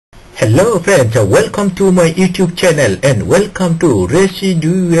Hello friends, welcome to my YouTube channel and welcome to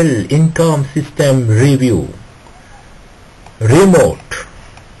Residual Income System Review. Remote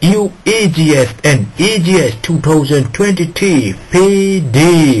UAGS and AGS 2023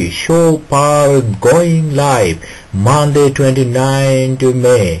 PD show power going live Monday 29th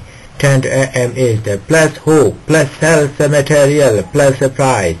May 10 AM is the plus hook plus sales material plus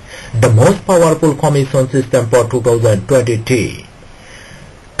price, the most powerful commission system for 2023.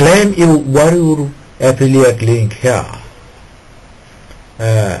 Claim your affiliate link here.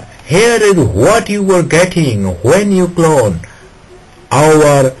 Here is what you were getting when you clone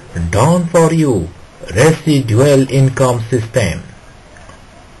our done for you residual income system.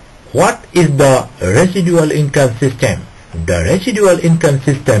 What is the residual income system? The residual income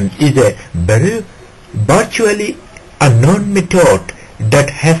system is a virtually unknown method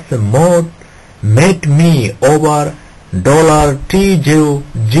that has made me over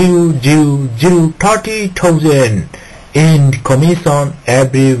 $30,000 in commission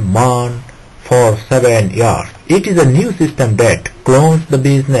every month for 7 years. It is a new system that clones the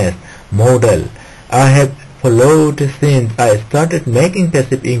business model I have followed since I started making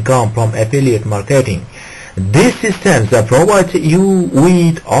passive income from affiliate marketing. This system provides you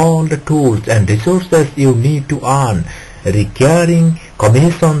with all the tools and resources you need to earn recurring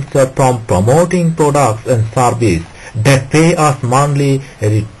commissions from promoting products and services that pay us monthly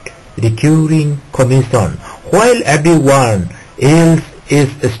recurring commission. While everyone else is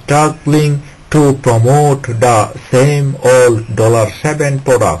struggling to promote the same old $7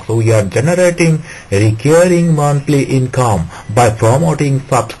 products, we are generating recurring monthly income by promoting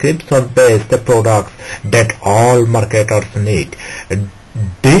subscription-based products that all marketers need.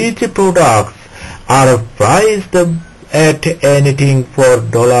 These products are priced at anything for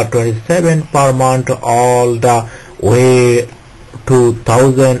 $27 per month all the way to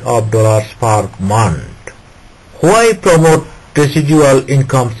thousands of dollars per month. Why promote residual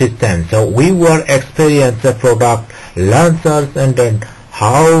income systems? So we were experienced product launchers and then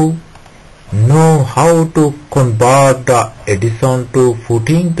know how to convert the addition to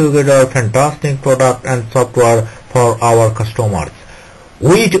putting together fantastic product and software for our customers.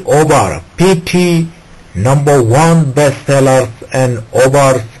 With over 50 number one bestsellers and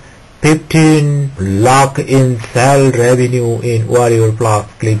over 15 lakh in sale revenue in Warrior Plus,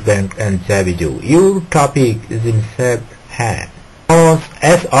 ClickBank and Saviju. Your topic is in safe hands.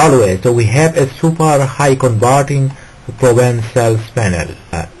 As always, we have a super high converting proven sales panel.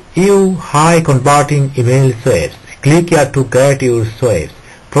 You high converting email swaps. Click here to get your swaps.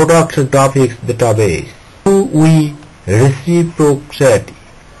 Product graphics database. Do we reciprocate?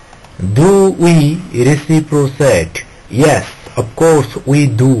 Yes, of course we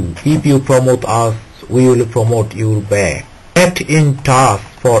do. If you promote us, we will promote you back. Get in touch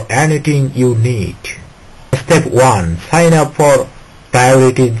for anything you need. Step 1. Sign up for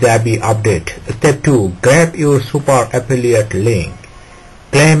Priority Zabi update. Step 2. Grab your super affiliate link.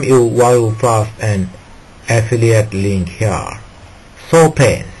 Claim your Wow Plus and affiliate link here. So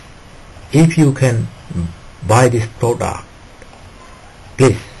friends, if you can buy this product,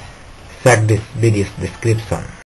 please check this video's description.